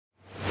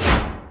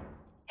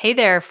Hey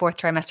there, Fourth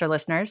Trimester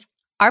listeners.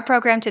 Our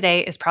program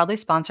today is proudly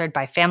sponsored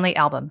by Family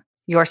Album,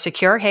 your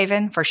secure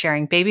haven for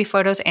sharing baby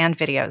photos and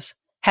videos.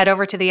 Head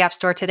over to the App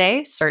Store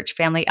today, search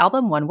Family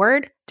Album, one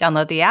word,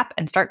 download the app,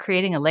 and start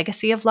creating a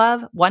legacy of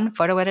love, one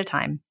photo at a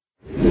time.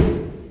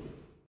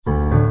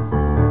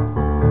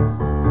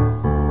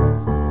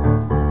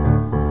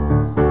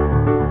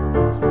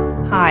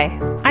 Hi,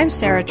 I'm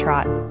Sarah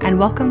Trott, and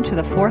welcome to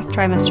the Fourth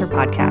Trimester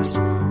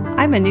podcast.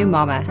 I'm a new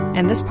mama,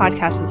 and this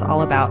podcast is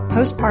all about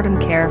postpartum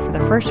care for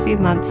the first few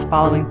months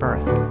following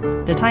birth,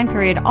 the time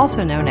period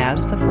also known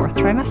as the fourth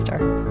trimester.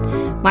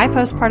 My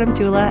postpartum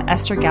doula,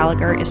 Esther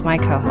Gallagher, is my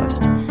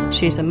co-host.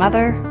 She's a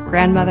mother,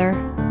 grandmother,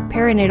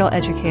 perinatal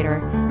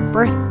educator,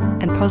 birth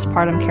and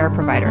postpartum care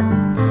provider.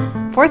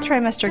 Fourth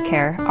trimester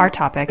care, our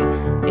topic,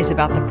 is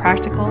about the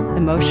practical,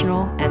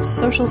 emotional, and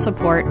social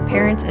support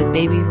parents and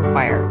baby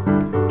require.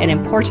 And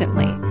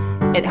importantly,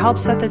 it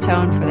helps set the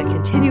tone for the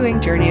continuing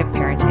journey of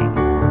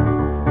parenting.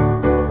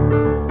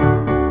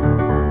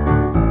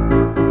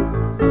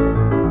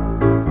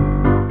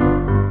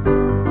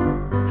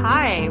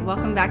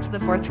 Welcome back to the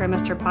Fourth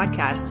Trimester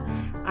podcast.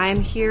 I'm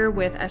here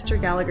with Esther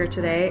Gallagher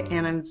today,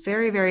 and I'm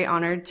very, very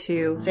honored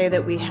to say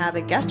that we have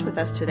a guest with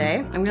us today.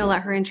 I'm going to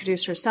let her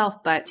introduce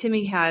herself, but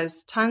Timmi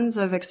has tons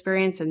of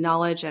experience and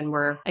knowledge, and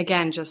we're,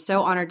 again, just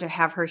so honored to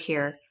have her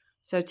here.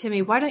 So,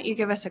 Timmi, why don't you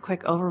give us a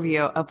quick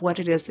overview of what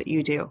it is that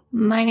you do?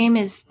 My name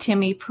is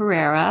Timmi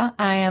Pereira.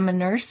 I am a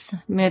nurse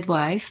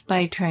midwife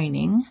by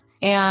training.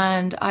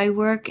 And I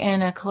work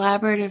in a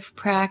collaborative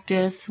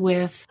practice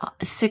with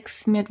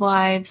 6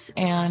 midwives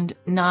and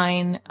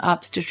 9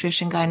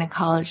 obstetrician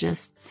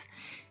gynecologists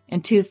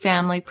and 2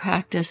 family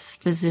practice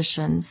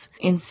physicians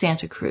in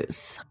Santa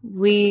Cruz.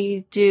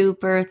 We do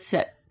births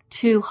at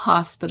 2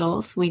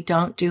 hospitals. We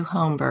don't do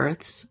home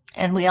births.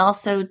 And we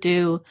also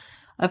do,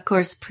 of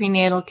course,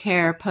 prenatal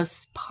care,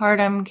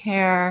 postpartum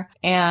care,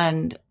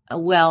 and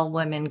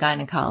women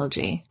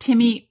gynecology.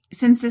 Timmi,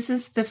 since this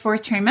is the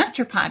Fourth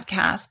Trimester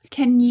podcast,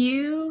 can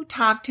you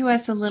talk to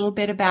us a little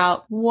bit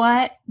about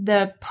what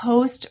the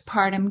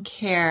postpartum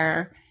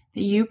care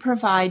that you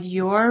provide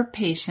your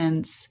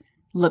patients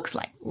looks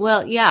like?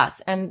 Well,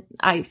 yes. And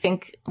I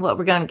think what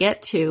we're going to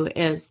get to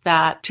is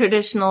that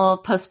traditional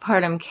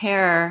postpartum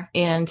care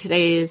in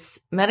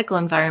today's medical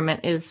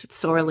environment is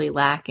sorely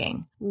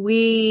lacking.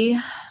 We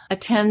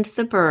attend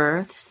the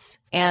births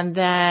and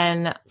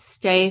then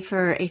stay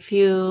for a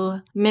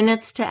few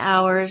minutes to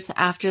hours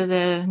after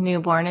the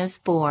newborn is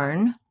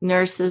born.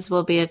 Nurses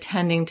will be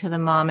attending to the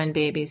mom and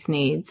baby's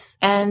needs.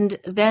 And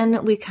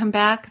then we come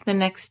back the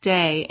next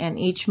day and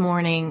each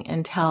morning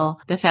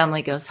until the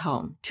family goes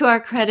home. To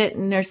our credit,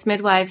 nurse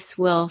midwives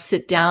will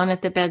sit down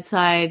at the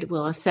bedside,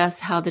 will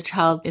assess how the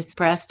child is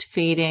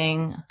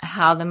breastfeeding,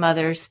 how the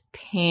mother's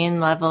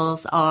pain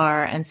levels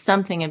are, and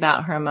something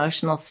about her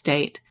emotional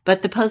state.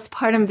 But the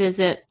postpartum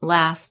visit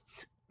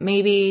lasts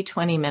maybe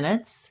 20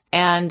 minutes,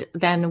 and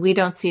then we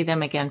don't see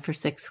them again for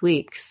 6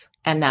 weeks,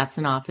 and that's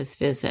an office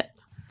visit.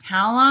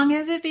 How long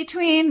is it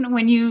between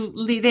when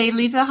they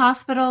leave the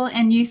hospital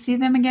and you see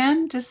them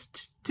again?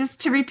 Just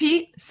to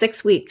repeat?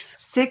 6 weeks.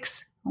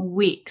 6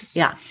 weeks.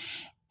 Yeah.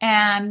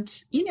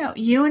 And,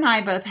 you and I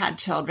both had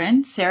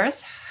children. Sarah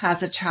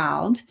has a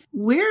child.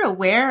 We're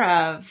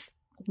aware of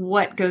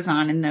what goes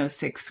on in those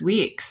 6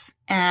 weeks.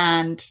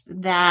 And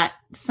that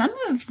some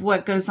of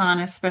what goes on,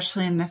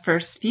 especially in the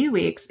first few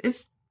weeks,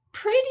 is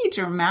pretty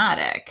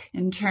dramatic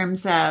in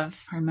terms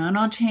of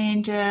hormonal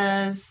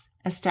changes,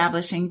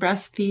 establishing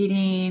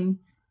breastfeeding,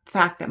 the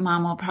fact that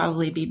mom will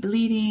probably be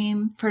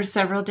bleeding for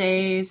several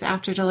days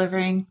after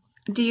delivering.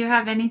 Do you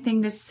have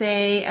anything to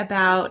say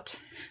about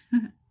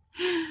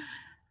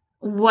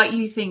what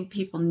you think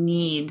people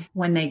need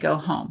when they go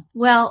home?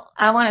 Well,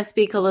 I want to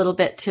speak a little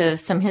bit to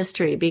some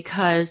history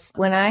because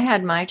when I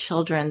had my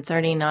children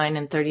 39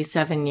 and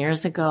 37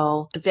 years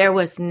ago, there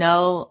was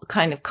no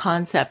kind of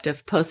concept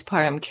of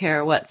postpartum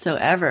care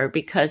whatsoever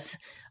because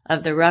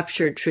of the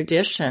ruptured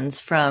traditions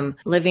from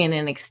living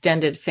in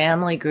extended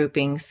family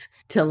groupings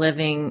to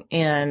living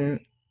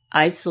in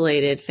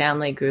isolated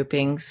family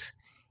groupings,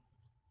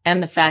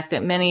 and the fact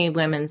that many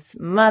women's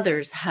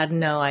mothers had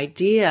no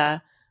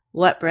idea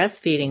what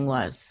breastfeeding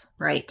was.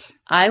 Right.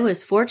 I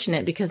was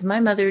fortunate because my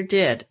mother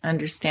did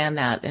understand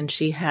that, and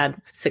she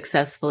had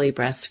successfully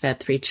breastfed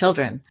 3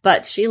 children,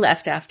 but she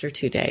left after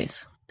 2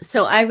 days.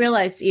 So I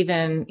realized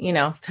even,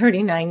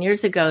 39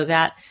 years ago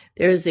that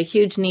there was a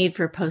huge need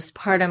for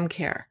postpartum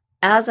care.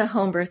 As a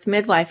home birth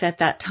midwife at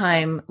that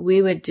time,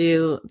 we would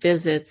do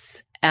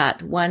visits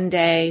at 1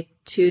 day,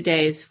 2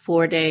 days,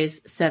 4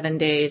 days, 7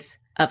 days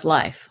of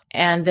life.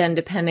 And then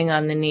depending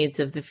on the needs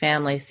of the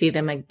family, see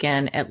them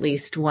again at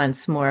least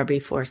once more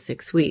before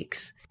 6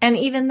 weeks. And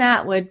even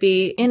that would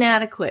be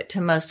inadequate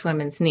to most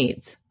women's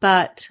needs.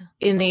 But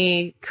in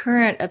the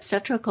current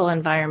obstetrical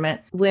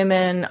environment,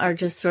 women are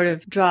just sort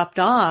of dropped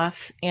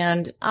off.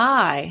 And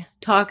I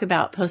talk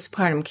about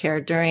postpartum care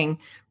during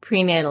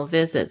prenatal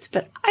visits,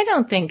 but I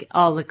don't think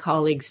all the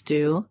colleagues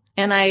do.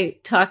 And I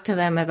talk to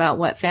them about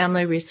what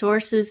family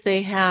resources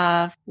they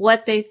have,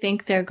 what they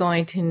think they're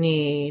going to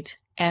need,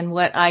 and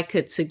what I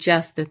could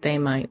suggest that they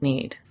might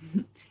need.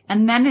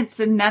 And then it's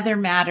another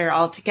matter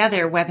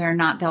altogether whether or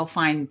not they'll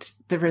find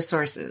the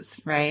resources,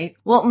 right?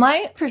 Well,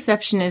 my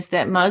perception is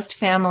that most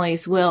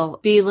families will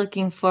be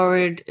looking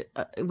forward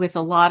with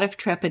a lot of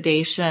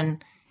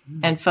trepidation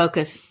and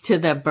focus to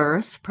the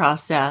birth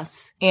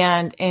process.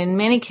 And in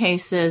many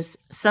cases,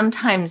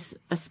 sometimes,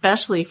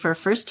 especially for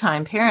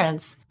first-time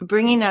parents,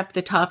 bringing up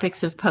the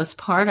topics of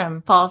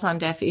postpartum falls on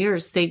deaf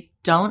ears. They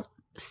don't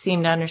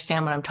seem to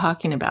understand what I'm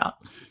talking about.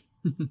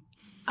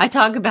 I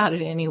talk about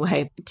it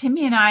anyway.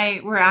 Timmi and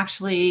I were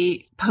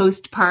actually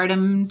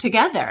postpartum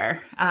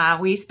together.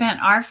 We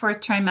spent our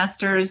fourth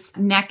trimesters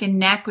neck and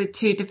neck with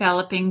two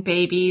developing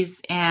babies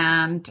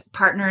and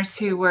partners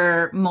who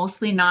were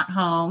mostly not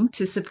home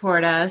to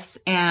support us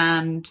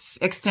and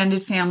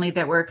extended family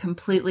that were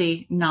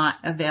completely not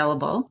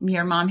available.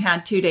 Your mom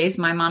had 2 days.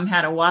 My mom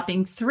had a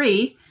whopping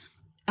 3.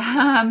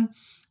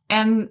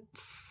 And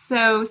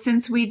so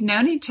since we'd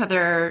known each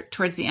other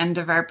towards the end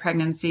of our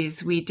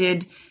pregnancies, we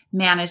did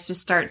managed to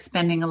start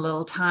spending a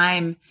little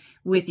time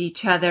with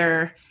each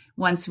other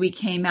once we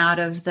came out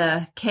of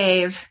the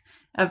cave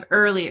of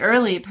early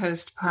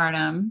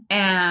postpartum.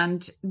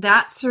 And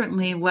that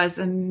certainly was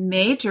a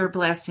major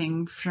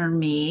blessing for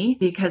me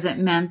because it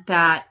meant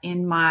that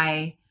in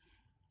my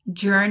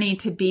journey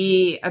to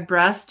be a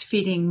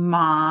breastfeeding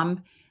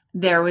mom,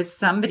 there was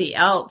somebody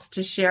else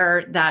to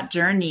share that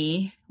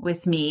journey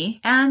with me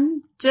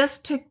and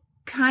just to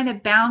kind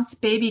of bounce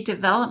baby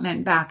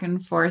development back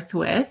and forth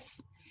with.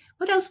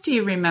 What else do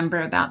you remember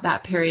about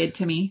that period,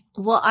 Timmi?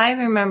 Well, I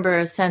remember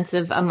a sense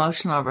of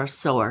emotional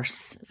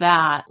resource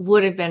that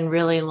would have been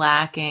really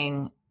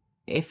lacking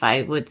if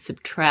I would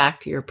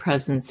subtract your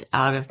presence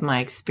out of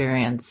my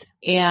experience.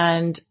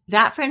 And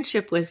that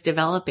friendship was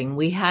developing.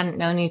 We hadn't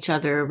known each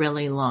other a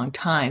really long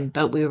time,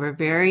 but we were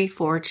very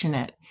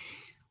fortunate.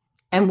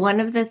 And one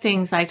of the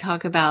things I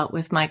talk about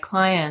with my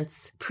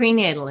clients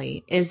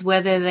prenatally is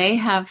whether they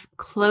have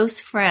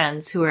close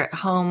friends who are at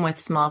home with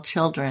small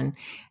children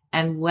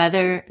and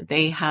whether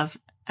they have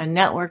a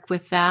network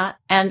with that.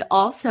 And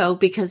also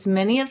because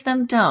many of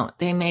them don't,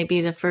 they may be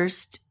the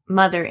first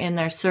mother in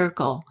their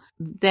circle,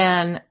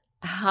 then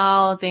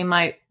how they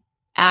might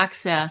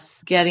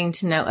access getting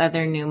to know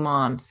other new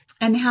moms.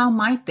 And how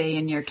might they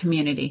in your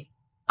community?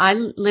 I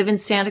live in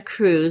Santa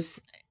Cruz.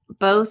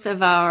 Both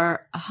of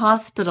our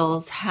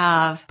hospitals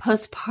have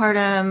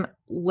postpartum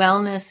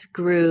wellness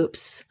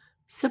groups,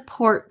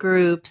 support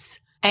groups,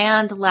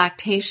 and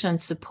lactation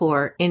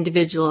support,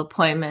 individual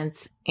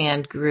appointments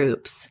and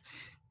groups.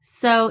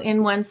 So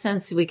in one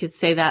sense, we could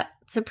say that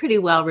it's a pretty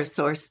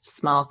well-resourced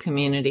small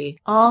community.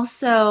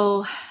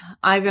 Also,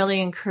 I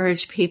really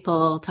encourage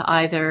people to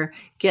either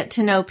get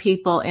to know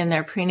people in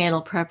their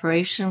prenatal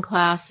preparation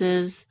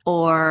classes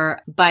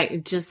or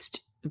by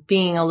just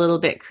being a little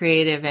bit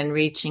creative and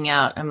reaching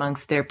out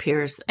amongst their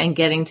peers and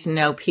getting to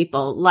know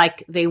people.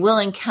 Like they will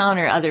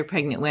encounter other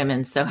pregnant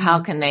women. So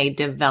how can they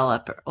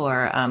develop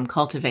or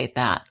cultivate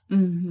that?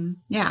 Mm-hmm.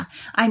 Yeah.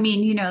 I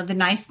mean, you know, the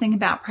nice thing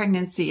about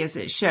pregnancy is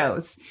it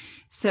shows.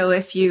 So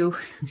if you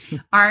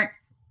aren't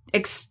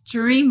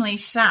extremely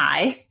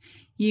shy,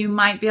 you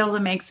might be able to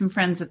make some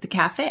friends at the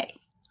cafe,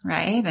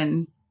 right?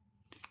 And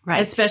right.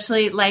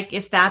 Especially like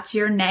if that's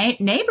your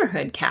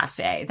neighborhood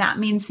cafe, that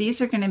means these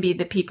are going to be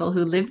the people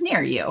who live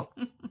near you,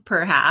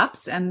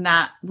 perhaps, and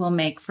that will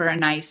make for a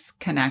nice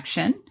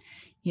connection.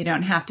 You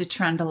don't have to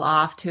trundle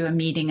off to a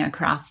meeting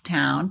across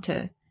town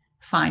to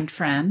find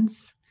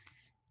friends.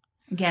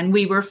 Again,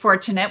 we were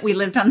fortunate. We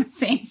lived on the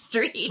same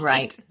street.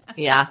 Right.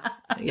 Yeah.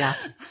 Yeah.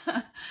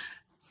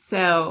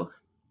 So,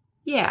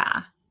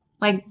 yeah,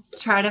 like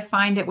try to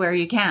find it where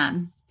you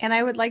can. And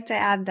I would like to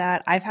add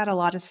that I've had a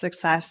lot of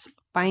success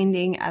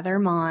finding other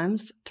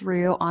moms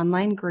through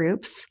online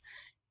groups.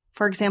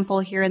 For example,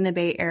 here in the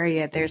Bay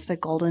Area, there's the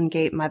Golden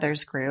Gate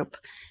Mothers Group.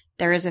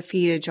 There is a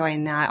fee to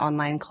join that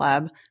online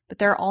club, but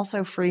there are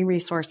also free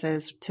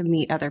resources to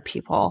meet other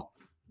people.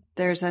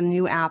 There's a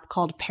new app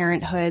called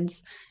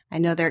Parenthoods. I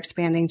know they're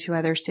expanding to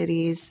other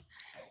cities.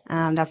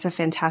 That's a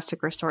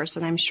fantastic resource,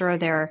 and I'm sure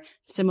there are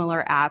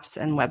similar apps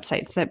and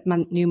websites that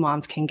new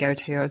moms can go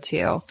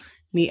to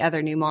meet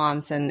other new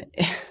moms. And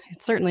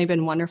it's certainly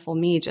been wonderful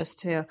me just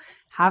to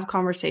have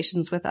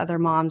conversations with other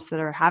moms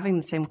that are having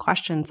the same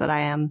questions that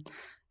I am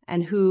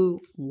and who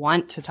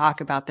want to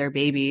talk about their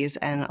babies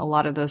and a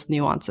lot of those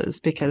nuances,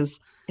 because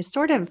it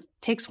sort of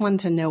takes one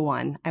to know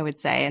one, I would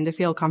say, and to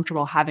feel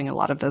comfortable having a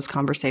lot of those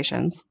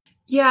conversations.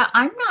 Yeah,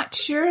 I'm not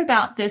sure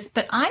about this,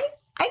 but I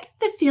get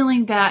the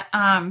feeling that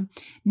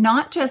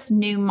not just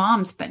new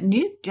moms, but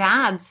new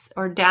dads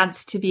or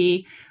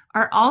dads-to-be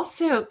are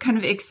also kind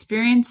of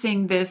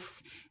experiencing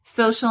this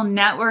social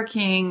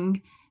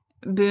networking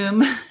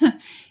boom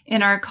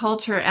in our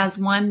culture as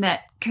one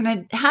that kind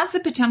of has the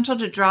potential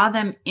to draw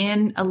them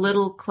in a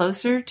little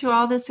closer to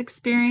all this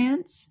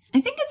experience.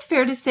 I think it's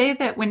fair to say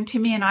that when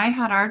Timmi and I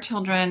had our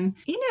children,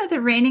 you know,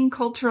 the reigning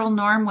cultural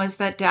norm was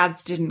that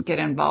dads didn't get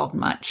involved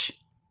much.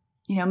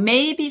 You know,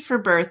 maybe for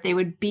birth, they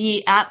would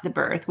be at the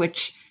birth,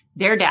 which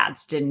their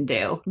dads didn't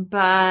do.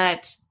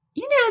 But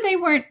they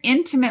weren't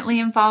intimately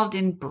involved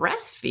in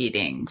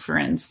breastfeeding, for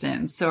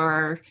instance,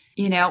 or,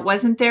 it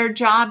wasn't their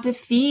job to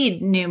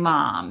feed new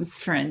moms,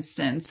 for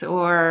instance,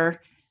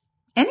 or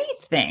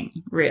anything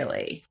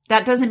really.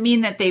 That doesn't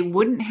mean that they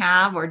wouldn't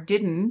have or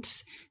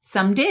didn't.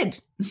 Some did.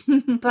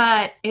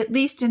 But at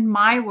least in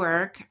my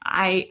work,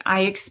 I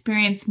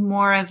experience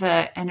more of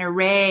an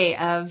array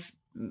of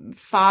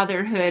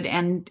fatherhood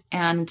and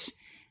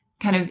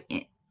kind of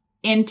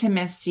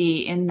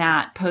intimacy in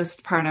that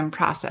postpartum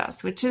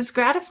process, which is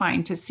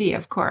gratifying to see,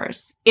 of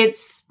course.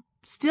 It's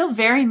still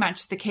very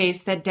much the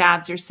case that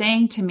dads are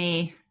saying to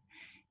me,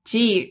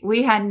 gee,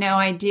 we had no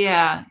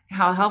idea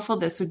how helpful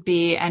this would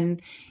be.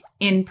 And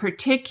in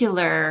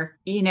particular,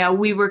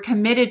 we were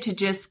committed to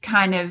just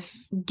kind of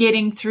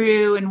getting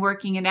through and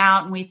working it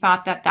out. And we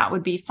thought that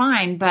would be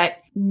fine. But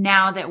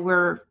now that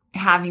we're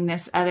having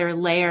this other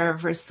layer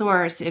of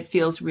resource, it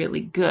feels really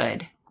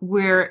good.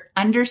 We're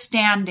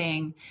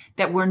understanding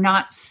that we're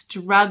not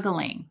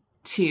struggling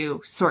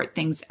to sort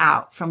things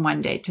out from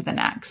one day to the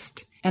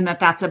next, and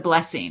that's a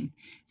blessing.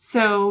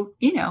 So,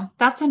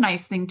 that's a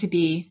nice thing to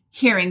be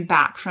hearing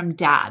back from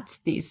dads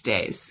these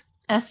days.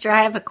 Esther,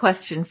 I have a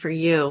question for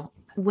you.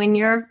 When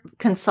you're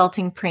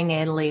consulting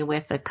prenatally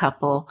with a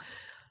couple,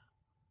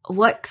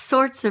 what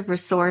sorts of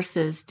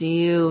resources do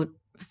you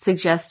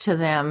suggest to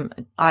them,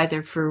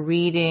 either for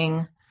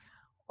reading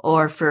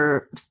or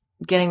for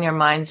getting their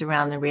minds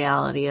around the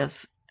reality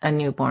of a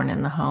newborn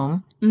in the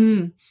home?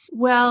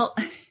 Well,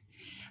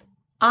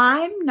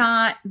 I'm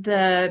not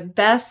the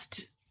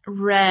best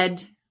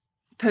read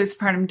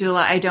postpartum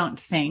doula, I don't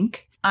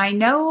think. I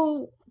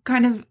know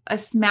kind of a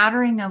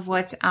smattering of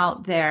what's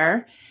out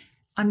there.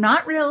 I'm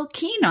not real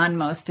keen on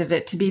most of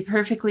it, to be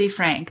perfectly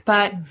frank,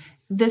 but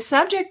the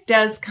subject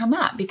does come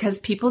up because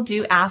people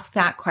do ask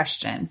that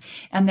question.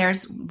 And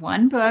there's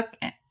one book,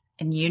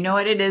 and you know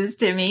what it is,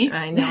 Timmi.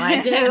 I know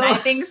I do. And I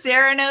think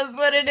Sarah knows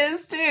what it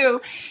is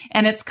too.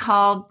 And it's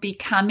called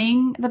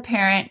Becoming the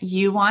Parent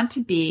You Want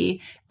to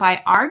Be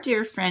by our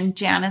dear friend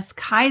Janice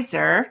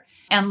Kaiser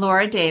and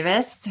Laura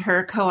Davis,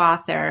 her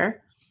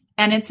co-author.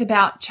 And it's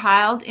about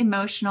child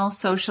emotional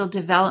social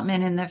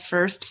development in the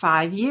first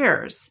 5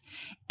 years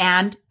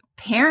and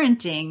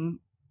parenting,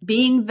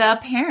 being the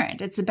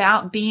parent. It's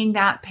about being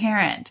that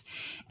parent.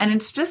 And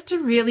it's just a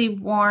really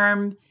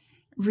warm,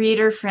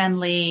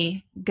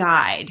 reader-friendly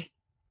guide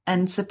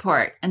and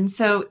support. And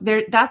so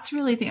that's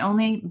really the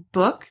only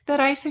book that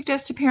I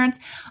suggest to parents.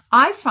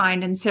 I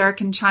find, and Sarah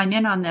can chime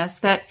in on this,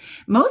 that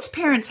most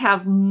parents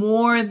have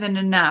more than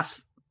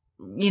enough,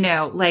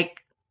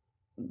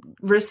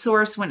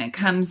 resource when it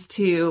comes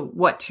to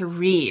what to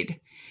read.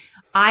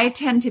 I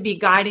tend to be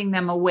guiding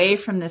them away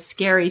from the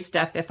scary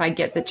stuff if I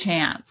get the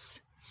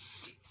chance.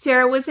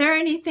 Sarah, was there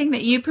anything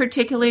that you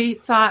particularly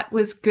thought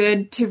was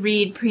good to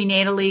read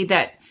prenatally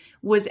that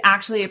was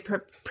actually a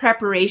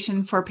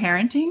preparation for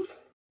parenting?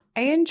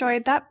 I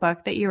enjoyed that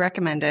book that you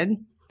recommended.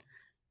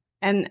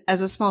 And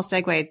as a small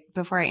segue,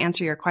 before I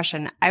answer your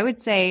question, I would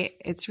say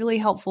it's really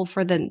helpful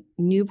for the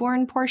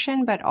newborn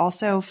portion, but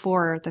also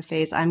for the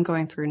phase I'm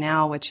going through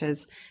now, which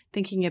is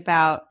thinking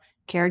about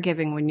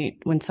caregiving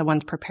when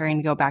someone's preparing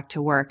to go back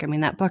to work. I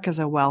mean, that book is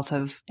a wealth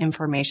of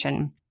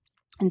information.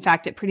 In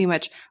fact, it pretty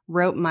much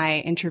wrote my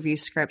interview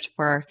script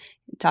for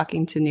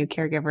talking to new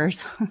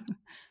caregivers.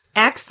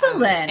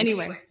 Excellent.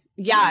 Anyway,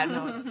 yeah,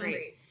 no, it's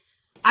great.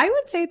 I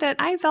would say that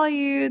I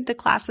valued the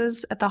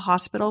classes at the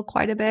hospital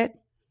quite a bit.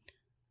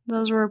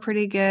 Those were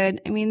pretty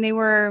good. I mean, they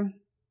were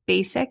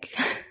basic,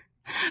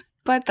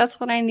 but that's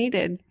what I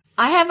needed.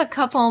 I have a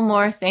couple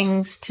more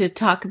things to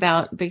talk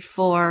about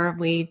before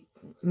we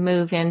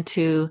move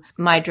into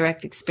my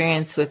direct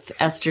experience with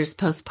Esther's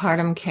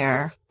postpartum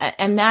care.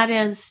 And that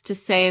is to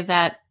say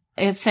that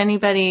if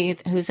anybody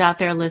who's out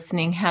there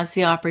listening has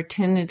the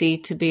opportunity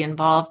to be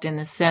involved in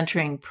a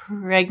centering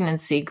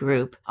pregnancy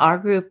group, our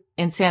group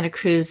in Santa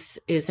Cruz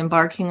is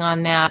embarking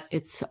on that.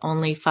 It's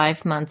only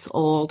 5 months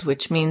old,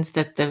 which means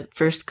that the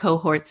first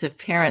cohorts of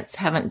parents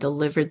haven't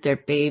delivered their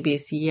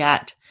babies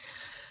yet.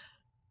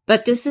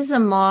 But this is a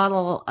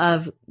model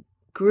of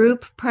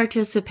group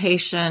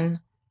participation,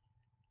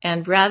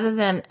 and rather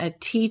than a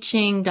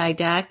teaching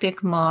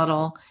didactic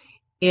model,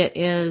 it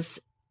is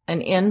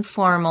an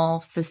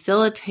informal,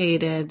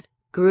 facilitated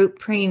group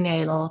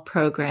prenatal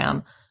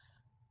program.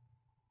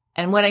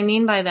 And what I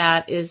mean by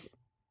that is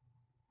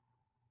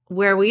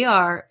where we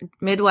are,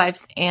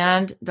 midwives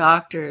and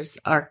doctors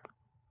are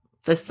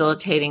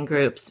facilitating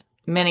groups.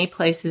 Many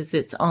places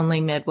it's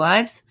only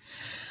midwives.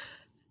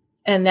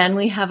 And then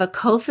we have a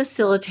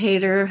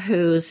co-facilitator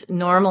whose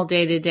normal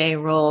day-to-day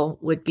role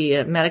would be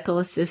a medical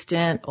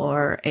assistant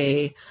or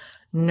a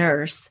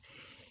nurse.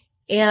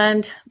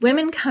 And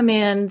women come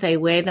in, they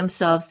weigh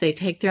themselves, they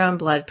take their own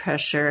blood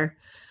pressure.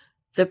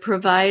 The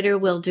provider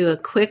will do a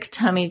quick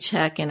tummy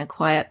check in a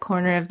quiet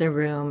corner of the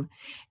room.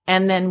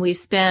 And then we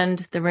spend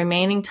the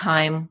remaining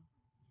time,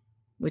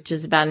 which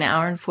is about an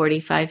hour and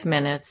 45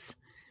 minutes,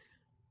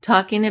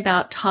 talking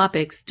about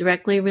topics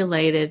directly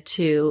related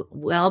to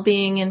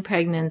well-being in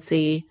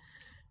pregnancy,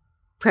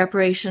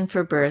 preparation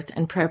for birth,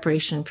 and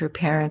preparation for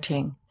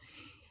parenting.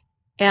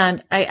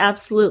 And I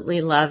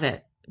absolutely love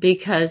it,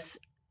 because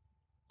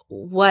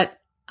what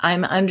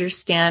I'm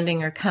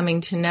understanding or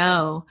coming to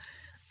know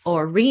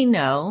or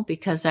re-know,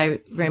 because I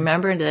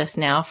remember this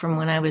now from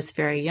when I was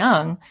very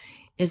young,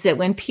 is that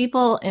when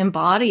people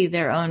embody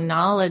their own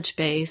knowledge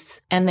base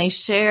and they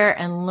share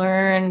and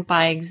learn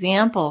by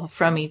example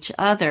from each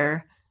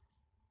other,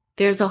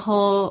 there's a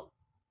whole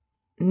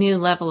new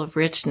level of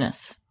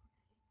richness,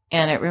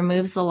 and it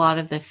removes a lot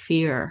of the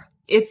fear.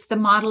 It's the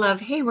model of,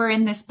 hey, we're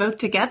in this boat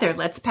together.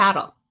 Let's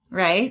paddle,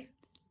 right?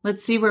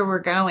 Let's see where we're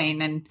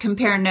going and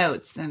compare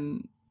notes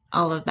and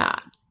all of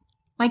that.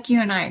 Like you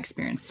and I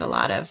experienced a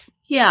lot of.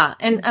 Yeah.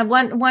 And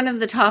one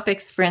of the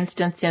topics, for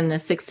instance, in the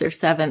 6th or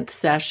 7th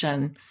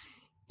session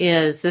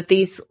is that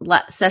these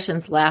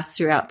sessions last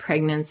throughout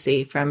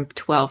pregnancy from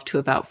 12 to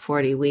about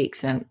 40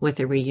 weeks, and with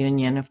a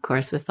reunion, of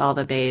course, with all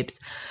the babes.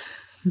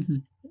 Mm-hmm.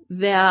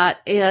 That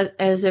it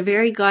is a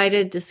very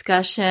guided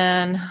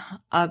discussion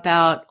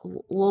about,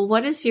 well,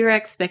 what is your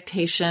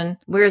expectation?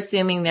 We're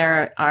assuming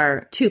there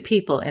are 2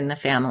 people in the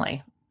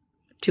family,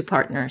 2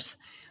 partners.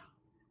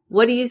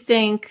 What do you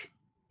think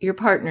your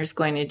partner's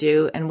going to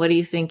do, and what do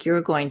you think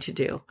you're going to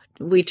do?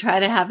 We try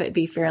to have it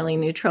be fairly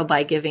neutral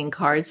by giving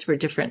cards for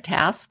different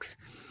tasks.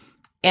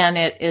 And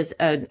it is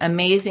an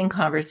amazing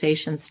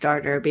conversation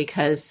starter,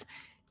 because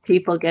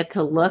people get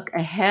to look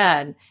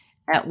ahead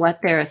at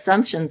what their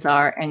assumptions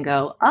are and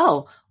go,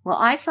 oh, well,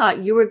 I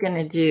thought you were going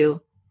to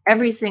do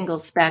every single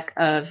speck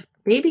of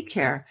baby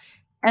care.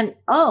 And,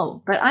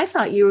 oh, but I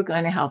thought you were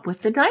going to help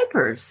with the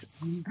diapers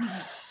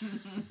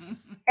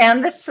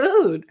and the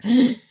food.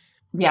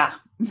 Yeah.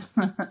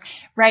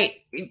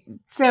 Right.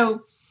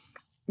 So,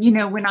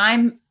 when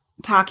I'm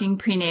talking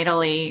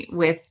prenatally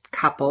with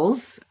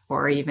couples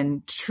or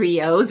even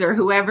trios or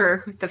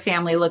whoever the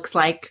family looks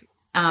like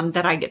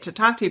that I get to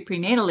talk to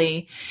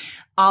prenatally,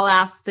 I'll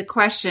ask the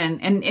question,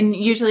 and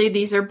usually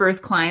these are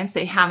birth clients.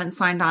 They haven't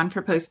signed on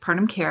for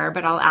postpartum care,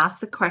 but I'll ask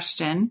the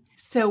question,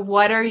 so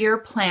what are your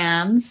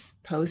plans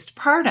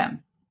postpartum?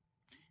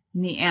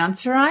 And the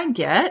answer I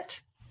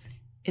get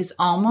is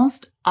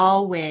almost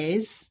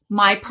always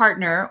my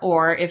partner,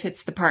 or if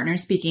it's the partner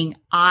speaking,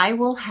 I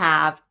will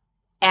have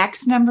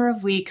X number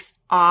of weeks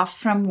off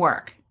from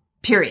work,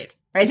 period.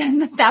 Right?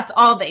 And that's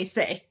all they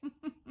say.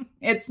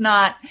 It's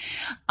not,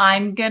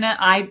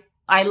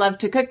 I love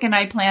to cook and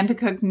I plan to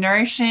cook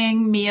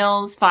nourishing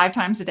meals 5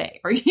 times a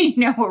day, or,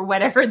 or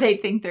whatever they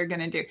think they're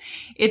going to do.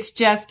 It's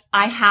just,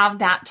 I have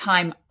that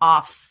time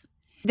off.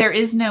 There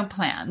is no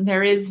plan.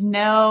 There is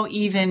no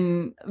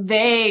even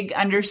vague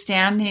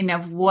understanding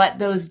of what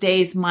those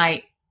days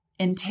might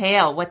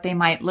entail, what they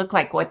might look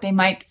like, what they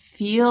might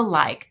feel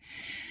like.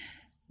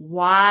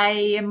 Why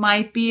it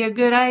might be a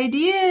good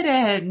idea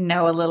to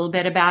know a little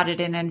bit about it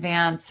in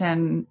advance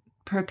and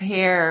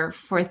prepare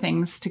for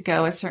things to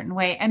go a certain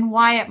way, and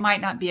why it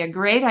might not be a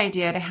great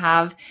idea to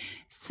have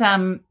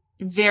some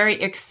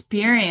very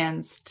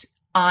experienced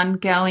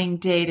ongoing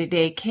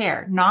day-to-day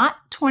care, not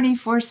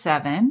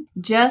 24/7,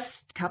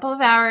 just a couple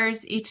of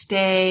hours each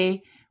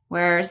day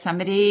where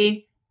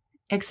somebody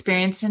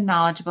experienced and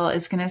knowledgeable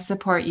is going to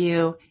support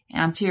you,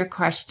 answer your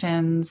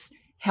questions,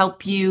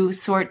 help you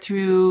sort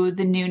through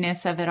the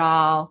newness of it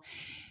all,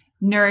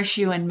 nourish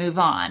you, and move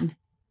on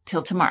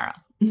till tomorrow,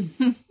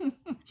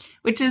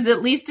 which is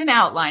at least an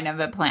outline of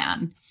a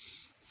plan.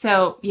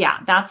 So yeah,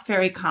 that's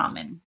very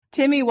common.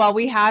 Timmi, while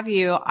we have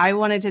you, I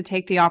wanted to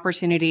take the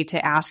opportunity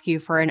to ask you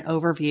for an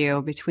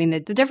overview between the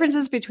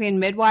differences between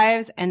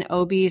midwives and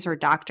OBs or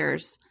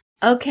doctors.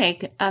 Okay,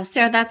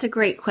 Sarah, that's a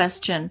great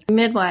question.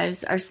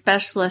 Midwives are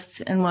specialists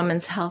in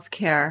women's health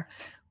care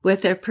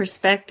with a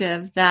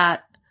perspective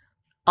that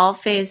all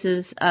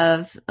phases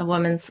of a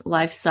woman's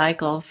life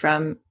cycle,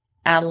 from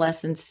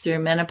adolescence through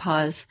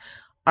menopause,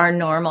 are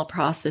normal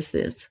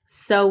processes.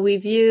 So we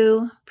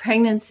view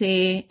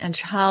pregnancy and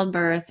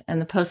childbirth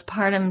and the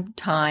postpartum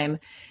time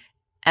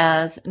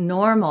as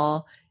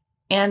normal,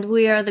 and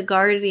we are the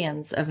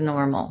guardians of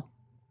normal.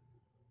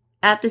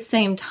 At the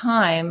same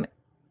time,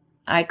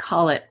 I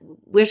call it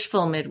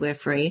wishful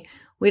midwifery.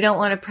 We don't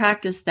want to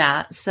practice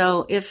that.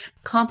 So if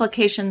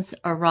complications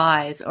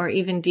arise or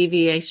even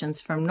deviations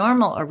from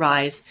normal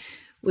arise,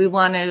 we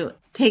want to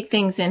take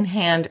things in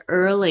hand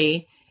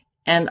early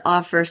and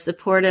offer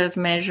supportive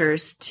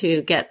measures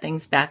to get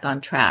things back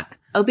on track.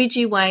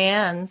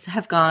 OBGYNs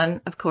have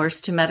gone, of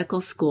course, to medical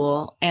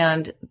school,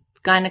 and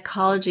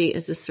gynecology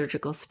is a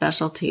surgical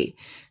specialty.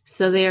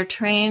 So they are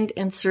trained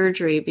in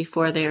surgery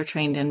before they are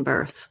trained in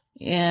birth.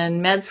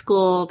 In med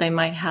school, they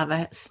might have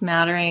a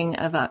smattering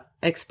of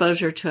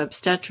exposure to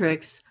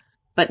obstetrics,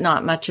 but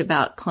not much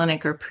about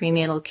clinic or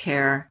prenatal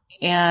care.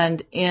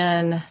 And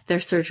in their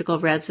surgical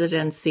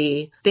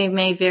residency, they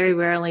may very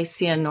rarely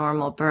see a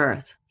normal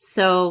birth.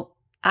 So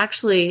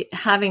actually,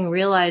 having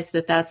realized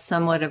that that's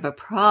somewhat of a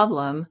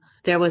problem,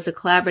 there was a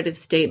collaborative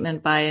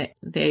statement by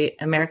the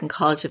American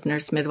College of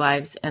Nurse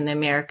Midwives and the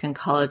American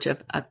College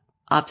of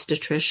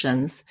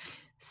Obstetricians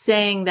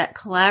saying that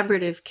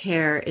collaborative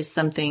care is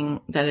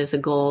something that is a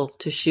goal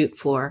to shoot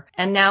for.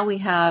 And now we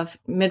have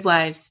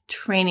midwives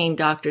training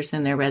doctors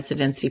in their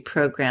residency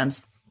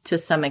programs to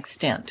some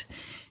extent,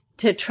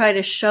 to try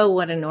to show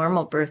what a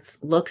normal birth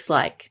looks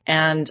like,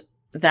 and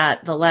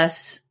that the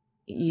less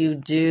you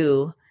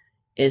do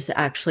is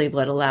actually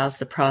what allows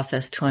the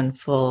process to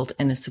unfold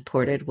in a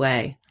supported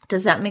way.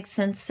 Does that make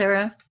sense,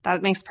 Sarah?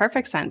 That makes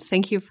perfect sense.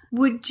 Thank you.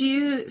 Would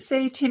you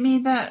say,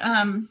 Timmi, that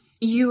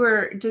you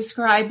were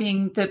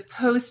describing the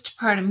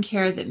postpartum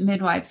care that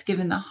midwives give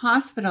in the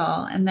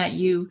hospital, and that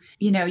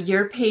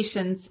your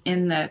patients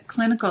in the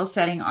clinical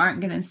setting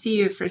aren't going to see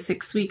you for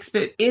 6 weeks,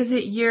 but is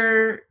it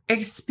your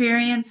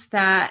experience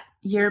that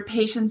your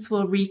patients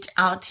will reach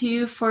out to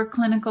you for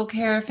clinical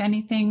care if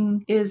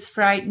anything is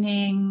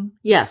frightening?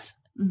 Yes.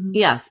 Mm-hmm.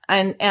 Yes.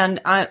 And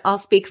I'll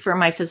speak for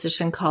my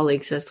physician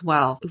colleagues as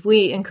well.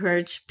 We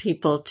encourage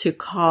people to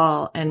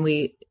call, and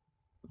the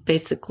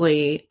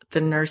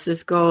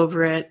nurses go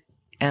over it,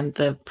 and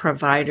the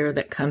provider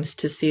that comes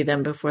to see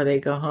them before they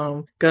go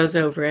home goes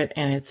over it,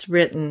 and it's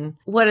written.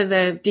 What are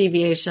the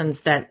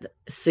deviations that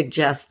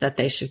suggest that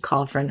they should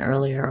call for an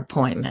earlier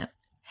appointment?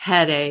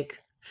 Headache,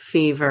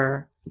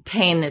 fever,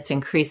 pain that's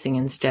increasing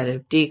instead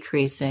of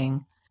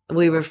decreasing.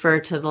 We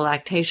refer to the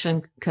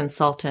lactation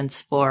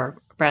consultants for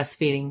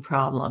breastfeeding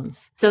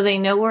problems. So they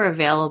know we're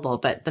available,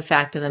 but the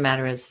fact of the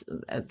matter is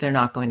they're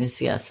not going to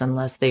see us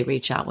unless they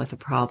reach out with a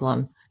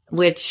problem,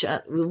 which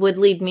would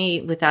lead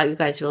me, without you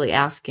guys really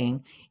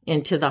asking,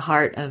 into the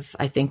heart of,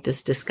 I think,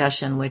 this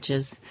discussion, which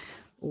is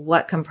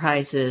what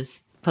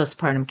comprises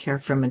postpartum care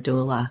from a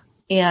doula.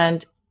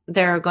 And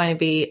there are going to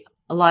be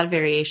a lot of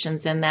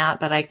variations in that,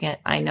 but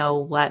I know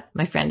what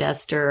my friend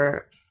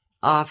Esther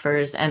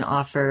offers and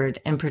offered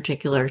in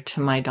particular to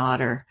my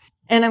daughter.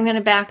 And I'm going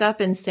to back up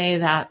and say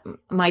that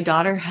my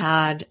daughter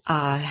had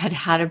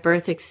a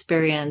birth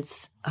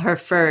experience, her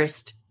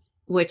first,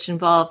 which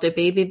involved a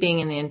baby being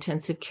in the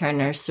intensive care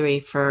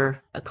nursery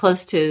for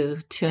close to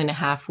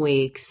 2.5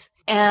 weeks.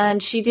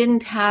 And she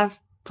didn't have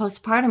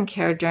postpartum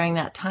care during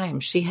that time.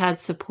 She had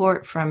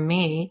support from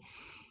me,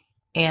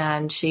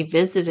 and she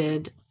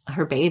visited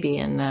her baby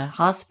in the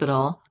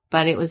hospital,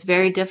 but it was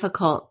very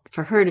difficult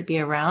for her to be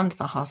around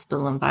the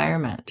hospital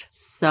environment.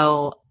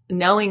 So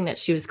knowing that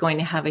she was going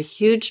to have a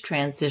huge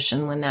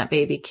transition when that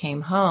baby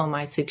came home,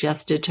 I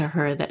suggested to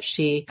her that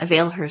she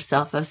avail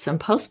herself of some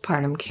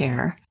postpartum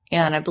care.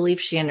 And I believe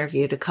she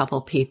interviewed a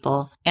couple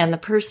people. And the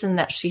person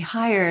that she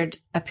hired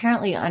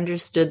apparently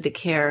understood the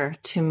care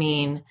to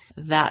mean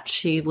that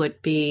she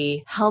would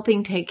be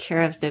helping take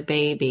care of the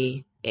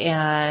baby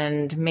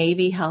and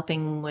maybe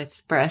helping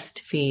with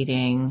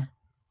breastfeeding.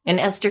 And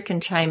Esther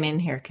can chime in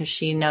here because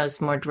she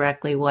knows more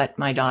directly what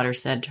my daughter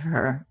said to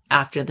her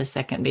after the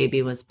second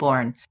baby was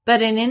born.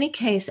 But in any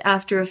case,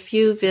 after a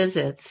few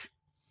visits,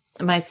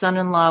 my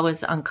son-in-law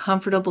was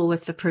uncomfortable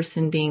with the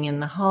person being in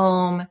the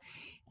home,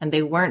 and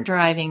they weren't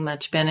deriving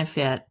much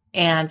benefit.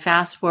 And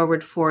fast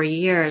forward 4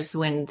 years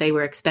when they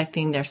were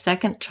expecting their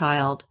second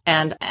child.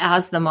 And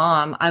as the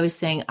mom, I was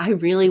saying, I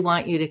really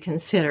want you to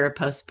consider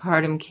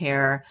postpartum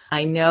care.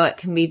 I know it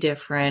can be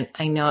different.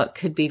 I know it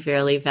could be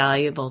very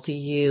valuable to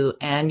you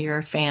and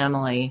your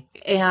family.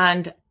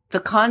 And the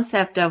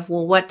concept of,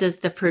 well, what does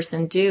the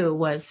person do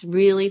was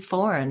really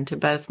foreign to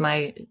both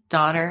my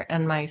daughter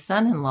and my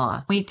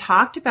son-in-law. We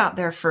talked about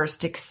their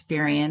first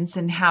experience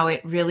and how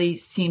it really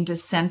seemed to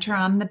center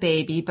on the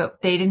baby,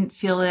 but they didn't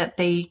feel that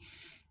they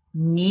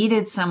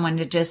needed someone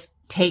to just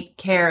take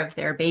care of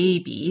their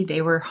baby.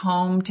 They were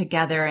home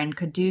together and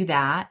could do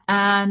that,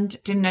 and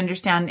didn't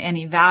understand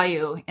any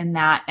value in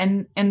that.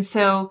 And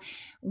so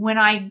when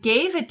I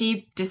gave a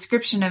deep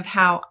description of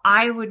how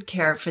I would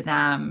care for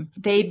them,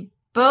 they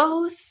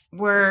both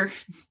were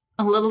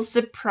a little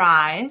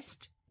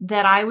surprised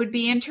that I would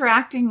be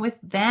interacting with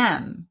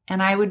them,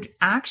 and I would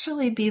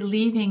actually be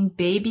leaving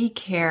baby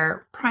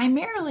care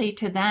primarily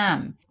to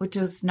them, which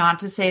was not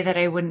to say that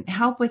I wouldn't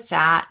help with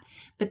that,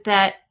 but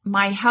that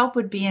my help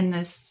would be in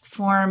this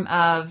form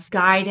of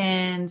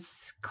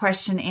guidance,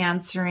 question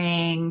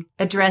answering,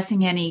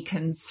 addressing any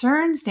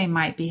concerns they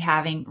might be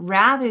having,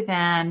 rather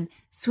than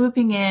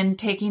swooping in,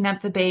 taking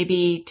up the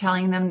baby,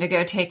 telling them to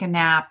go take a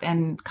nap,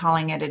 and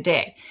calling it a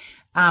day.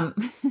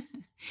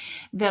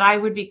 That I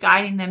would be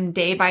guiding them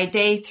day by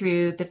day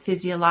through the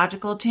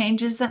physiological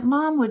changes that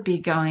mom would be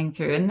going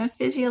through, and the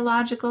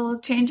physiological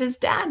changes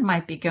dad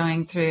might be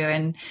going through,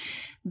 and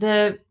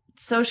the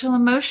social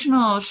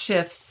emotional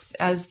shifts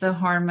as the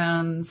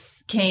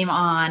hormones came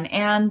on,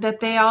 and that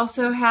they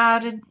also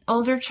had an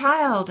older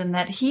child and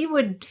that he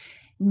would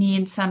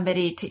need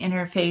somebody to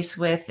interface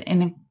with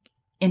in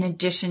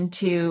addition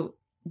to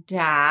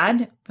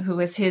dad, who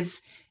was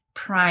his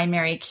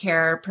primary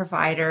care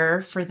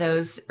provider for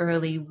those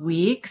early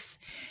weeks,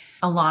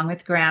 along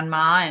with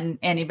grandma and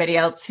anybody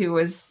else who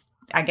was,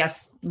 I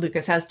guess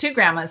Lucas has 2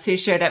 grandmas who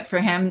showed up for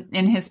him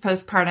in his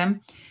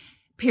postpartum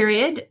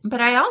period.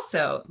 But I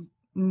also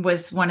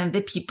was one of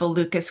the people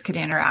Lucas could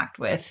interact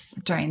with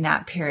during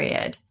that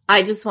period.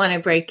 I just want to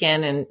break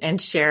in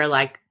and share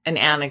like an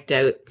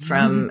anecdote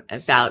from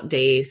about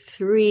day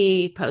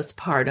 3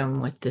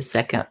 postpartum with the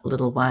second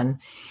little one.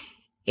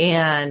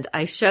 And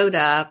I showed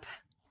up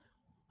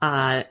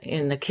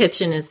in the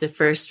kitchen is the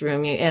first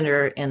room you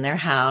enter in their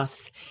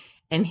house.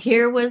 And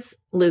here was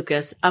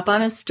Lucas up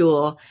on a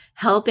stool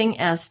helping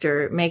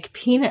Esther make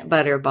peanut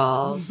butter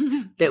balls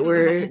that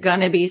were going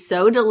to be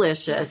so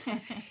delicious.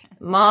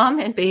 Mom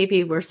and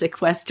baby were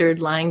sequestered,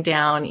 lying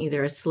down,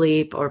 either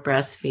asleep or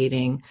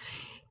breastfeeding.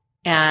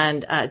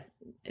 And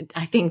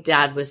I think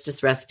Dad was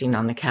just resting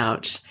on the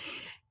couch.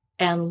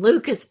 And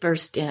Lucas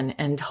burst in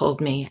and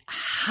told me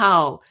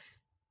how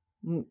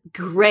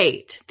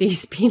great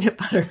these peanut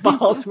butter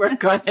balls were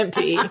going to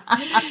be.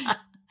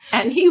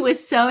 And he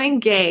was so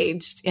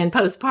engaged in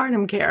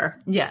postpartum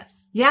care. Yes.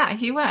 Yeah,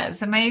 he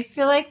was. And I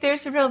feel like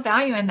there's a real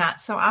value in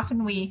that. So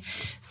often we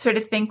sort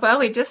of think, well,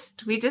 we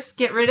just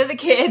get rid of the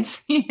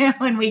kids,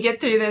 and we get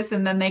through this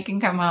and then they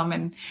can come home.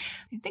 And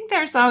I think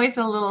there's always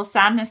a little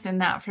sadness in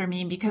that for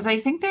me, because I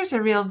think there's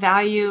a real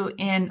value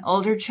in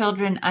older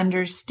children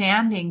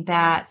understanding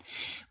that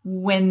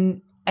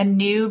when a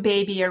new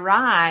baby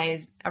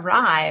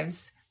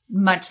arrives,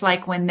 much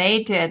like when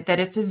they did, that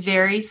it's a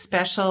very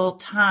special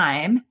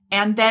time,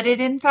 and that it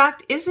in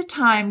fact is a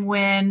time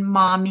when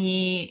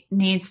mommy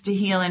needs to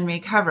heal and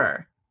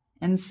recover.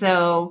 And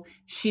so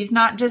she's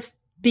not just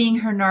being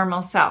her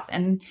normal self.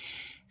 And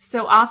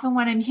so often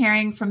what I'm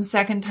hearing from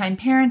second-time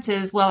parents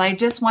is, well, I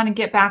just want to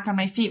get back on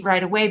my feet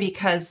right away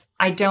because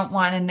I don't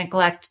want to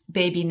neglect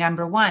baby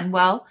number one.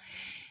 Well,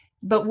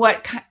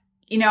 but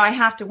I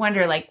have to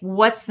wonder, like,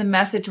 what's the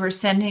message we're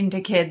sending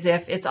to kids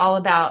if it's all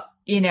about,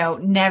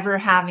 never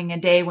having a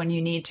day when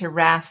you need to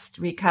rest,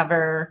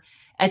 recover,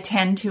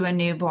 attend to a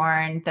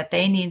newborn, that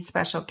they need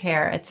special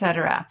care,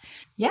 etc.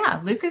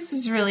 Yeah, Lucas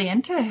was really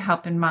into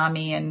helping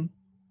mommy and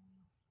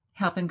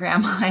helping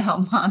grandma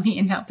help mommy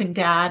and helping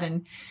dad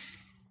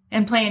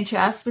and playing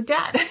chess with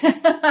dad.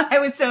 I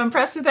was so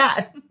impressed with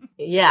that.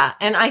 Yeah.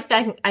 And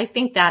I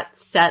think that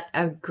set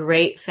a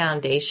great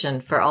foundation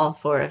for all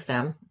four of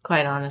them,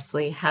 quite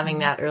honestly, having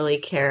that early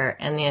care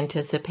and the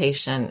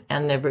anticipation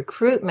and the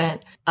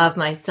recruitment of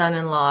my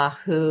son-in-law,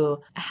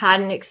 who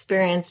hadn't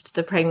experienced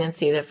the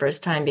pregnancy the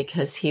first time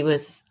because he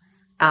was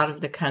out of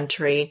the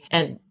country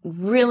and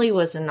really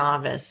was a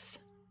novice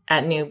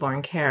at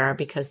newborn care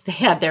because they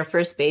had their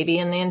first baby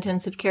in the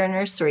intensive care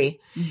nursery.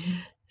 Mm-hmm.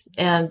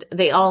 And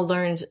they all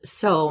learned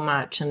so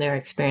much, and their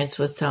experience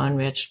was so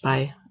enriched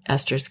by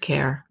Esther's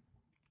care.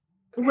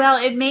 Well,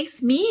 it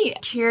makes me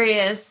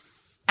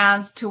curious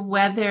as to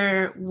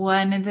whether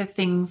one of the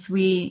things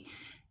we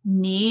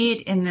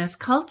need in this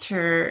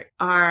culture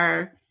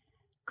are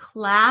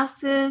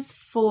classes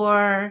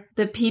for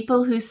the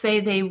people who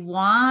say they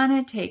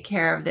want to take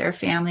care of their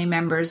family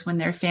members when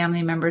their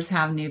family members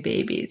have new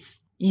babies.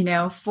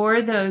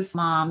 For those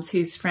moms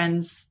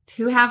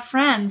who have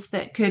friends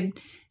that could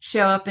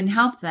show up and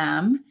help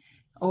them,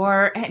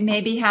 or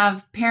maybe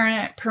have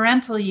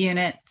parental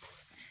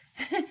units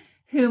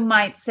who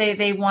might say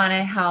they want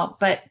to help,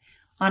 but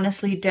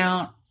honestly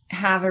don't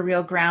have a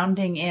real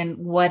grounding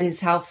in what is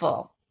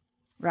helpful,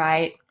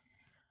 right?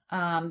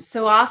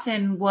 So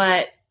often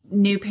what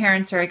new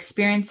parents are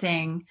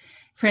experiencing,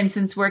 for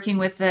instance, working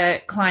with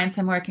the clients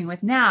I'm working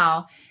with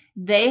now,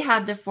 they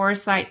had the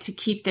foresight to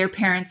keep their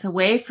parents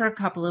away for a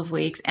couple of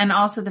weeks, and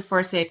also the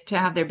foresight to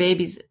have their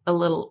baby a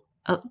little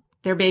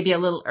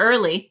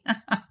early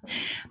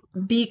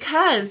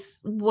because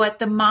what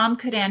the mom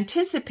could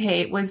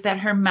anticipate was that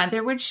her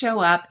mother would show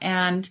up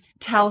and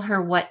tell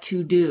her what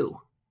to do.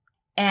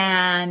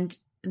 And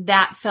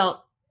that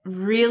felt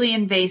really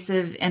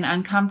invasive and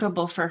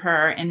uncomfortable for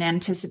her in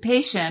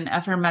anticipation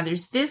of her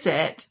mother's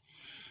visit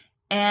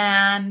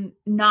and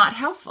not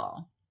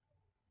helpful,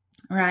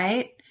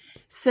 right?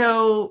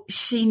 So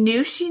she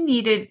knew she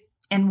needed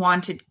and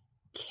wanted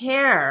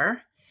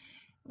care.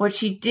 What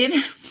she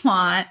didn't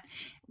want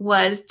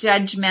was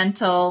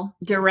judgmental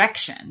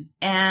direction.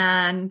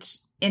 And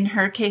in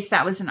her case,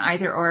 that was an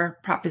either-or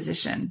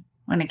proposition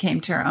when it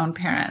came to her own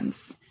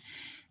parents.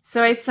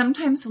 So I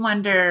sometimes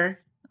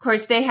wonder, of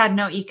course, they had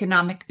no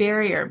economic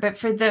barrier, but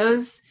for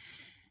those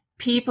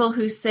people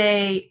who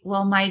say,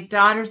 well, my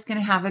daughter's going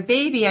to have a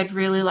baby, I'd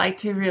really like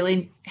to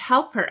really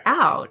help her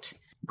out.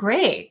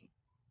 Great.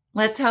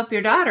 Let's help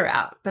your daughter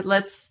out. But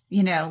let's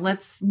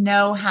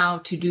know how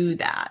to do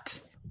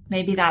that.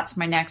 Maybe that's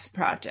my next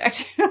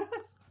project.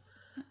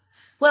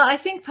 Well, I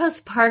think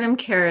postpartum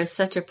care is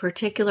such a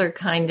particular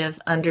kind of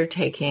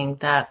undertaking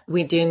that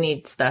we do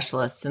need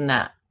specialists in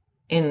that.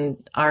 In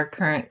our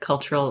current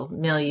cultural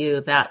milieu,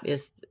 that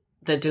is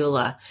the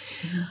doula.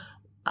 Mm-hmm.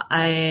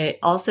 I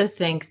also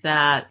think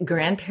that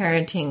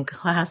grandparenting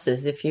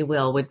classes, if you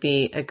will, would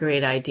be a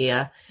great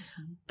idea.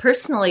 Mm-hmm.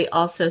 Personally,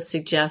 also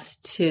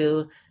suggest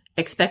to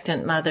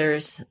expectant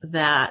mothers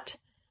that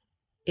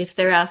if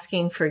they're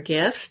asking for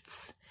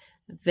gifts,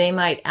 they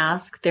might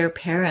ask their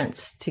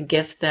parents to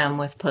gift them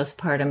with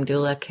postpartum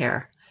doula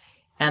care,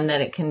 and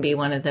that it can be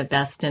one of the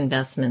best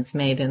investments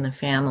made in the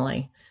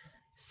family.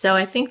 So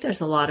I think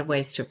there's a lot of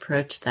ways to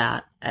approach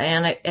that.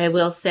 And I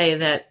will say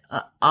that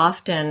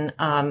often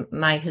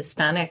my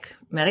Hispanic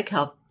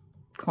Medi-Cal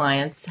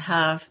clients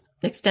have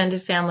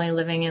extended family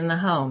living in the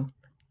home,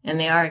 and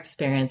they are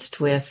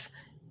experienced with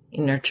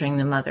nurturing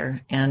the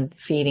mother and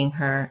feeding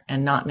her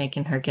and not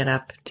making her get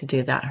up to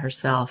do that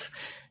herself.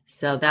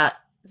 So that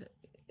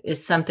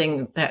is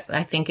something that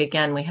I think,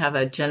 again, we have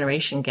a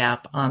generation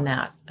gap on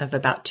that of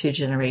about 2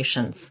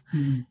 generations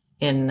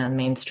in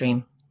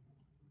mainstream.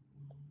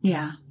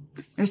 Yeah.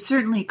 There's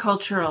certainly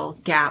cultural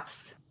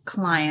gaps.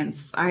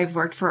 Clients I've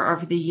worked for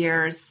over the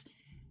years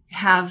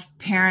have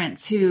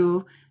parents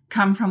who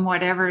come from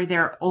whatever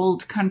their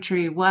old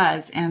country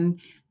was and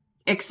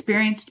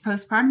experienced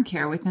postpartum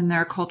care within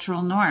their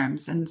cultural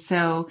norms. And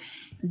so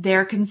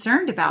they're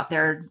concerned about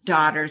their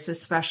daughters,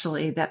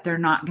 especially, that they're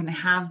not going to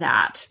have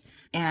that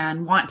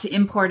and want to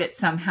import it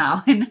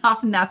somehow. And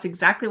often that's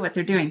exactly what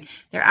they're doing.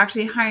 They're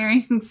actually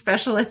hiring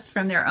specialists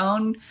from their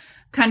own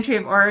country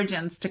of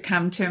origins to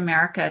come to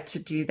America to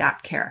do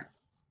that care,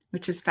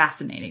 which is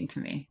fascinating to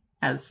me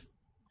as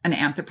an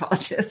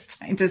anthropologist.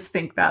 I just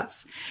think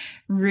that's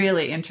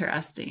really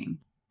interesting.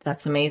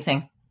 That's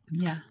amazing.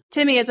 Yeah.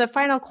 Timmi, as a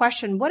final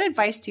question, what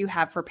advice do you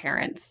have for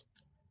parents?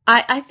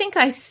 I think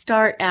I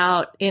start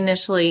out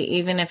initially,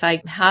 even if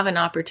I have an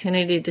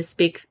opportunity to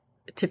speak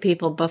to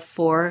people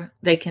before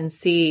they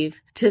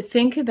conceive, to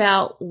think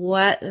about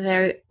what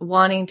they're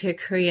wanting to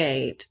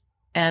create.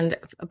 And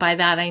by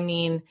that, I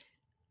mean,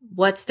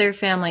 what's their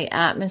family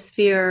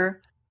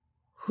atmosphere?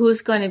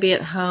 Who's going to be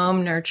at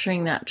home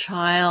nurturing that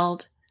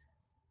child?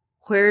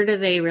 Where do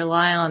they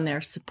rely on their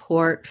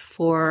support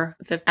for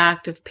the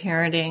act of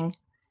parenting?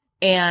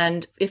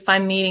 And if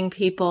I'm meeting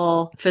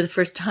people for the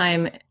first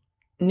time,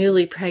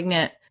 newly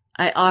pregnant,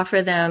 I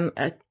offer them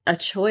a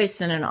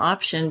choice and an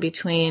option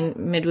between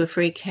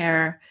midwifery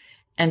care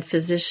and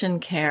physician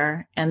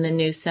care and the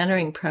new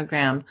centering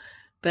program.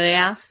 But I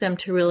ask them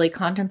to really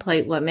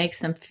contemplate what makes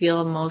them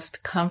feel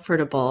most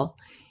comfortable.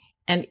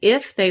 And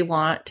if they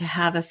want to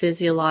have a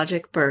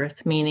physiologic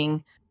birth,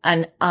 meaning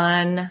an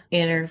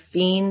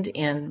unintervened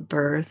in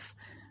birth,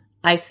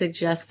 I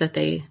suggest that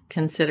they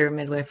consider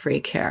midwifery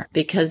care,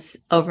 because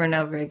over and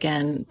over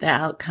again, the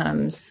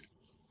outcomes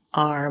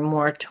are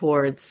more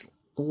towards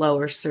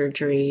lower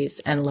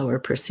surgeries and lower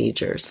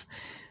procedures.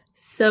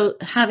 So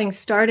having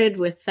started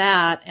with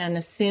that and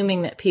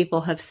assuming that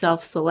people have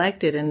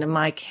self-selected into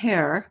my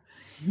care,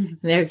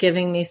 they're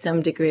giving me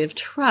some degree of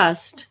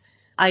trust,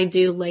 I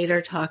do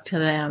later talk to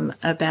them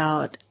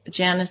about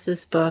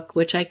Janice's book,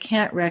 which I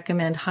can't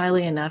recommend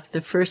highly enough,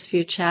 the first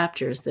few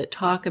chapters that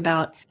talk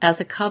about, as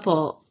a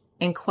couple,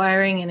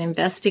 inquiring and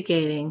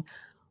investigating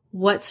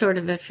what sort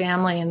of a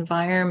family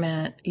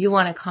environment you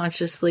want to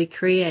consciously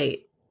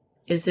create.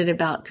 Is it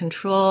about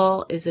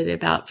control? Is it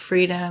about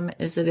freedom?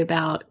 Is it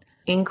about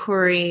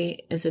inquiry?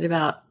 Is it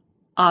about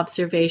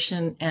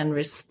observation and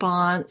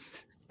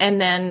response?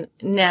 And then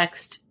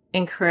next,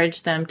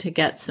 encourage them to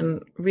get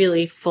some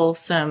really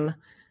fulsome,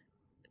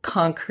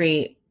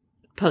 concrete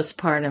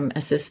postpartum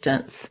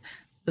assistance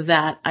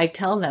that I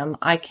tell them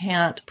I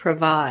can't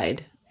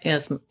provide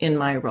as in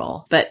my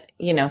role. But,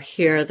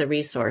 here are the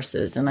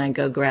resources, and I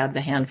go grab the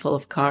handful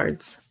of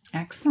cards.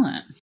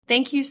 Excellent.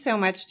 Thank you so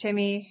much,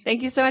 Timmi.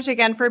 Thank you so much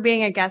again for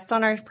being a guest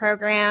on our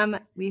program.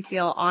 We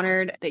feel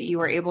honored that you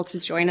were able to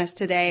join us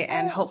today,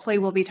 and hopefully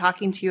we'll be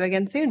talking to you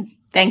again soon.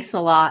 Thanks a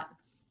lot.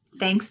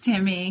 Thanks,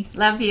 Timmi.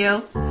 Love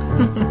you.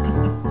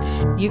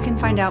 You can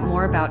find out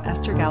more about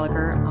Esther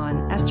Gallagher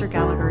on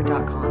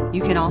esthergallagher.com.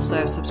 You can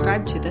also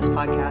subscribe to this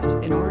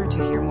podcast in order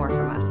to hear more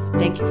from us.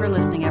 Thank you for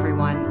listening,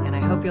 everyone, and I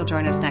hope you'll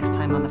join us next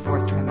time on the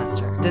Fourth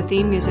Trimester. The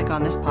theme music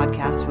on this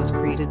podcast was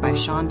created by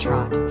Sean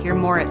Trott. Hear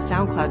more at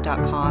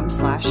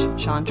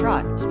soundcloud.com/Sean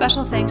Trott.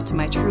 Special thanks to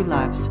my true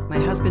loves, my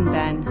husband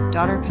Ben,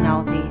 daughter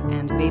Penelope,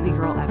 and baby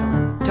girl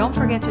Evelyn. Don't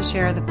forget to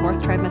share the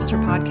Fourth Trimester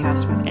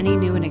podcast with any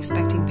new and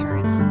expecting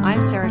parents.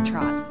 I'm Sarah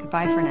Trott.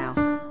 Goodbye for now.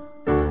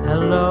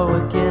 Hello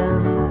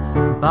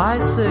again,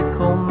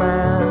 bicycle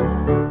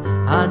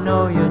man. I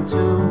know you're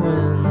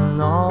doing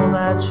all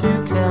that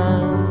you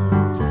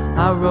can.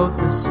 I wrote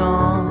the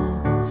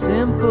song,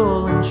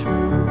 simple and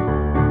true.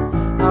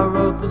 I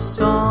wrote the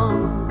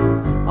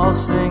song, I'll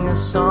sing a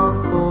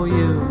song for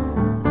you.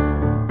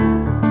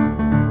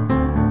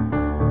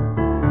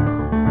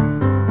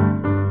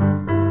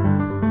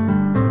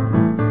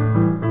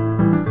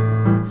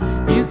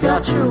 You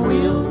got your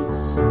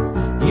wheels,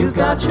 you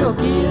got your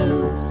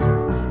gears.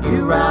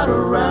 You ride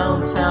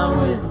around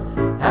town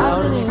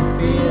without any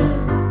fear.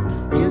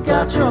 You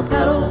got your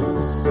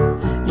pedals,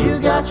 you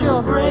got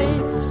your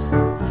brakes.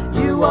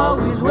 You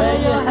always wear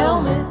your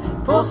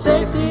helmet for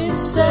safety's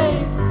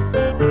sake.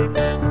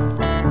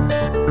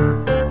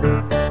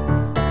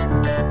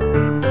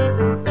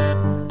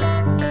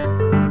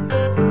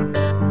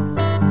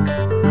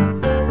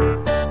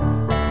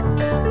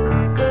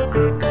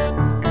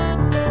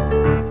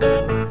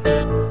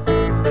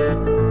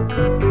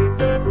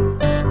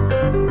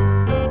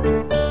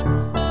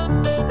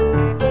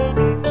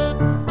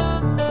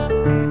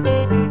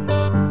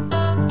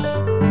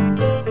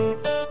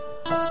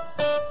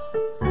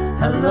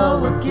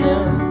 Hello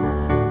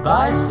again,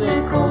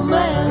 bicycle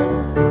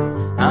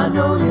man. I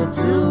know you're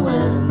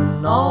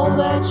doing all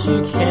that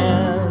you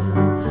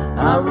can.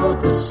 I wrote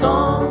the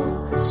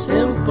song,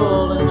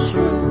 simple and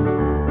true.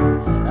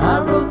 I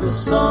wrote the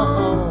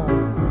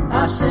song,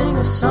 I sing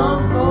a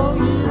song for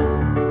you.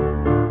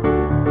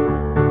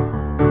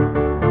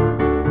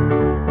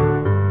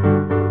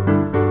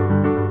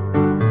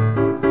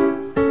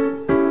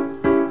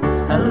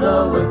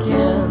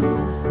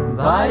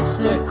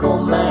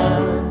 bicycle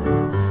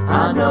man.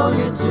 I know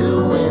you're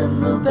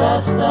doing the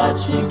best that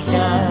you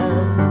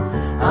can.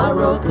 I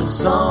wrote the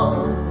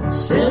song,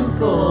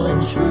 simple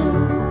and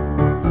true.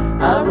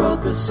 I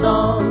wrote the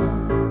song,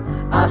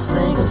 I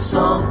sing a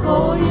song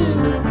for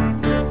you.